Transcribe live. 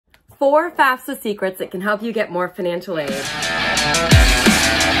4 FAFSA secrets that can help you get more financial aid.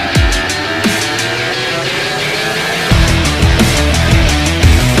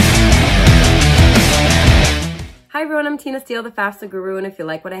 Hi everyone, I'm Tina Steele, the FAFSA Guru, and if you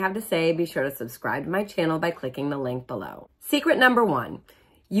like what I have to say, be sure to subscribe to my channel by clicking the link below. Secret number 1.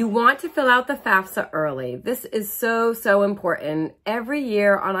 You want to fill out the FAFSA early. This is so important. Every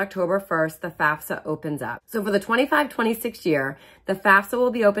year on October 1st, the FAFSA opens up. So for the 25-26 year, the FAFSA will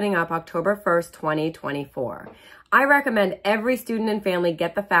be opening up October 1st, 2024. I recommend every student and family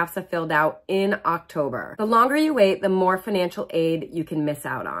get the FAFSA filled out in October. The longer you wait, the more financial aid you can miss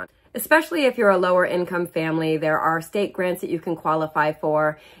out on. Especially if you're a lower income family, there are state grants that you can qualify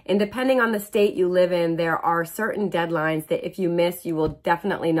for. And depending on the state you live in, there are certain deadlines that if you miss, you will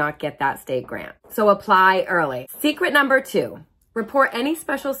definitely not get that state grant. So apply early. Secret number 2, report any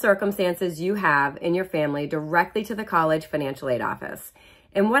special circumstances you have in your family directly to the college financial aid office.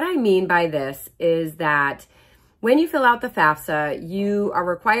 And what I mean by this is that when you fill out the FAFSA, you are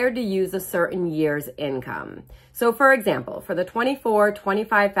required to use a certain year's income. So for example, for the 24-25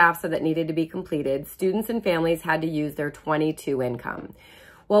 FAFSA that needed to be completed, students and families had to use their 22 income.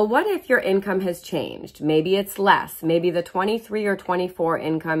 Well, what if your income has changed? Maybe it's less. Maybe the 23 or 24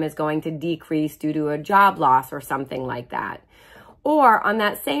 income is going to decrease due to a job loss or something like that. Or on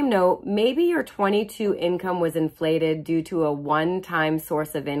that same note, maybe your 22 income was inflated due to a one-time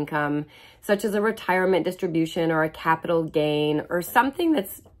source of income, such as a retirement distribution or a capital gain or something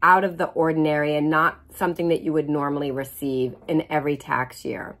that's out of the ordinary and not something that you would normally receive in every tax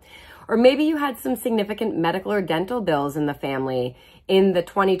year. Or maybe you had some significant medical or dental bills in the family in the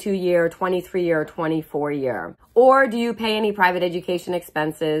 22 year, 23 year, 24 year. Or do you pay any private education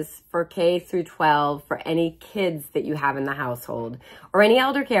expenses for K through 12 for any kids that you have in the household? Or any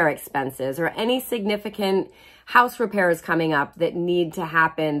elder care expenses or any significant house repairs coming up that need to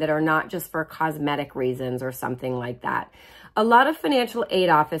happen that are not just for cosmetic reasons or something like that. A lot of financial aid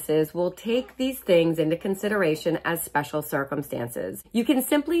offices will take these things into consideration as special circumstances. You can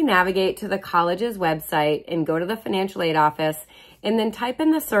simply navigate to the college's website and go to the financial aid office and then type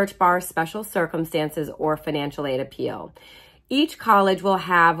in the search bar special circumstances or financial aid appeal. Each college will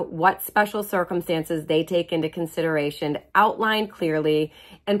have what special circumstances they take into consideration outlined clearly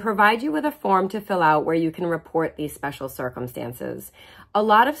and provide you with a form to fill out where you can report these special circumstances. A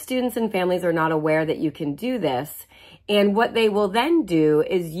lot of students and families are not aware that you can do this, and what they will then do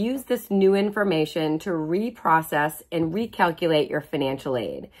is use this new information to reprocess and recalculate your financial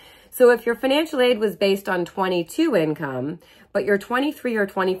aid. So if your financial aid was based on 22 income, but your 23 or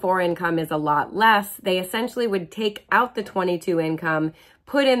 24 income is a lot less, they essentially would take out the 22 income,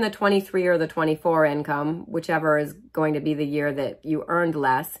 put in the 23 or the 24 income, whichever is going to be the year that you earned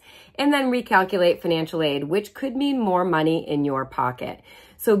less, and then recalculate financial aid, which could mean more money in your pocket.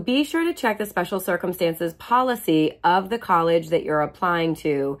 So be sure to check the special circumstances policy of the college that you're applying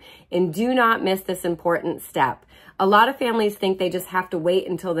to, and do not miss this important step. A lot of families think they just have to wait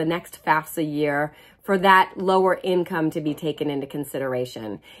until the next FAFSA year for that lower income to be taken into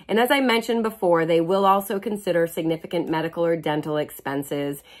consideration. And as I mentioned before, they will also consider significant medical or dental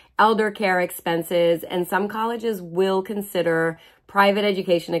expenses, elder care expenses, and some colleges will consider private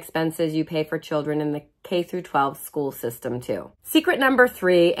education expenses you pay for children in the K through 12 school system too. Secret number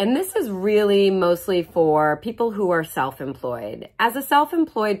 3, and this is really mostly for people who are self-employed. As a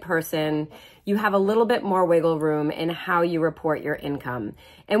self-employed person, you have a little bit more wiggle room in how you report your income.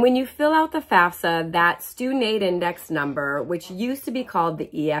 And when you fill out the FAFSA, that student aid index number, which used to be called the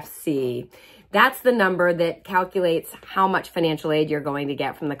EFC, that's the number that calculates how much financial aid you're going to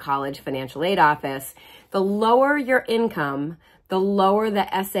get from the college financial aid office. The lower your income, the lower the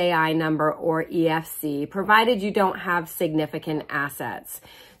SAI number or EFC, provided you don't have significant assets.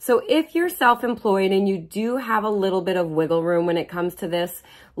 So if you're self-employed and you do have a little bit of wiggle room when it comes to this,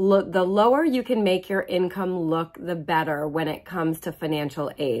 the lower you can make your income look, the better when it comes to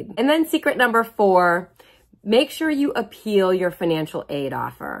financial aid. And then secret number 4, make sure you appeal your financial aid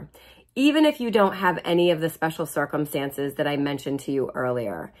offer, even if you don't have any of the special circumstances that I mentioned to you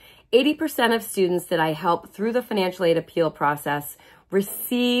earlier. 80% of students that I help through the financial aid appeal process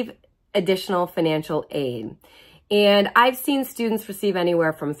receive additional financial aid. And I've seen students receive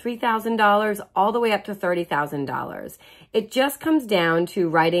anywhere from $3,000 all the way up to $30,000. It just comes down to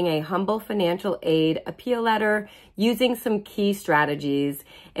writing a humble financial aid appeal letter using some key strategies.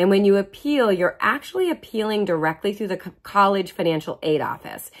 And when you appeal, you're actually appealing directly through the college financial aid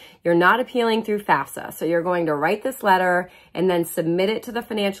office. You're not appealing through FAFSA. So you're going to write this letter and then submit it to the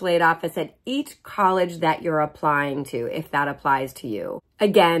financial aid office at each college that you're applying to, if that applies to you.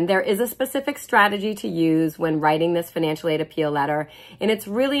 Again, there is a specific strategy to use when writing this financial aid appeal letter, and it's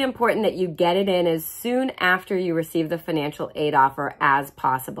really important that you get it in as soon after you receive the financial aid offer as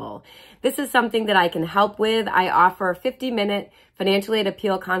possible. This is something that I can help with. I offer 50-minute financial aid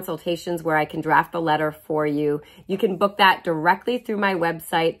appeal consultations where I can draft the letter for you. You can book that directly through my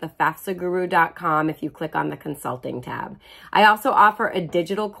website, thefafsaguru.com, if you click on the consulting tab. I also offer a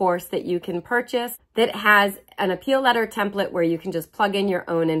digital course that you can purchase that has an appeal letter template where you can just plug in your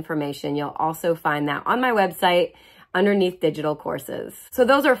own information. You'll also find that on my website underneath digital courses. So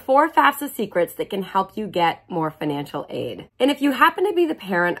those are 4 FAFSA secrets that can help you get more financial aid. And if you happen to be the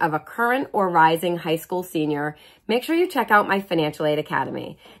parent of a current or rising high school senior, make sure you check out my Financial Aid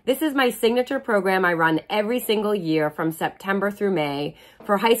Academy. This is my signature program I run every single year from September through May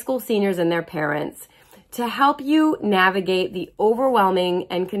for high school seniors and their parents to help you navigate the overwhelming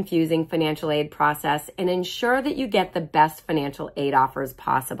and confusing financial aid process and ensure that you get the best financial aid offers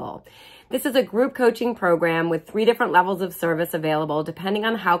possible. This is a group coaching program with 3 different levels of service available depending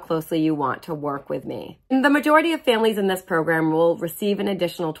on how closely you want to work with me. And the majority of families in this program will receive an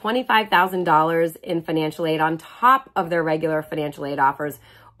additional $25,000 in financial aid on top of their regular financial aid offers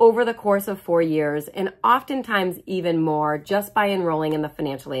over the course of 4 years, and oftentimes even more just by enrolling in the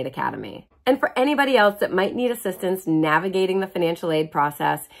Financial Aid Academy. And for anybody else that might need assistance navigating the financial aid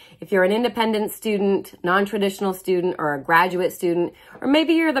process, if you're an independent student, non-traditional student, or a graduate student, or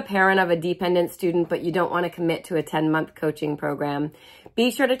maybe you're the parent of a dependent student but you don't want to commit to a 10-month coaching program, be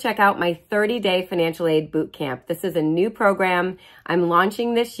sure to check out my 30-day financial aid boot camp. This is a new program I'm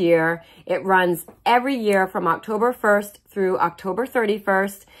launching this year. It runs every year from October 1st through October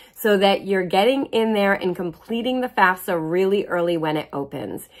 31st so that you're getting in there and completing the FAFSA really early when it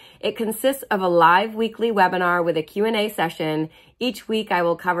opens. It consists of a live weekly webinar with a Q&A session. Each week I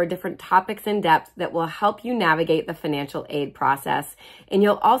will cover different topics in depth that will help you navigate the financial aid process. And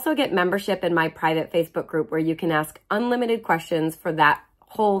you'll also get membership in my private Facebook group where you can ask unlimited questions for that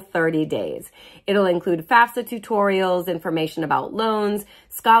whole 30 days. It'll include FAFSA tutorials, information about loans,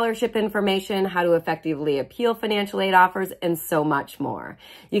 scholarship information, how to effectively appeal financial aid offers, and so much more.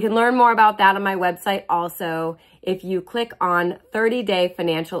 You can learn more about that on my website also if you click on 30-day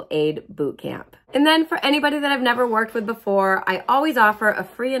financial aid bootcamp. And then for anybody that I've never worked with before, I always offer a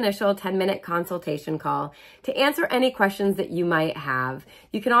free initial 10-minute consultation call to answer any questions that you might have.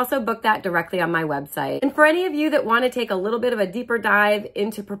 You can also book that directly on my website. And for any of you that want to take a little bit of a deeper dive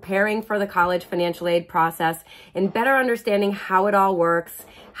into preparing for the college financial aid process and better understanding how it all works,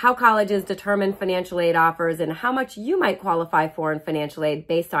 how colleges determine financial aid offers, and how much you might qualify for in financial aid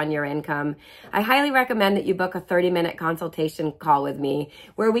based on your income, I highly recommend that you book a 30-minute consultation call with me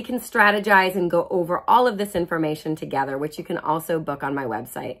where we can strategize and go over all of this information together, which you can also book on my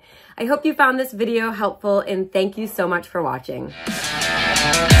website. I hope you found this video helpful, and thank you so much for watching.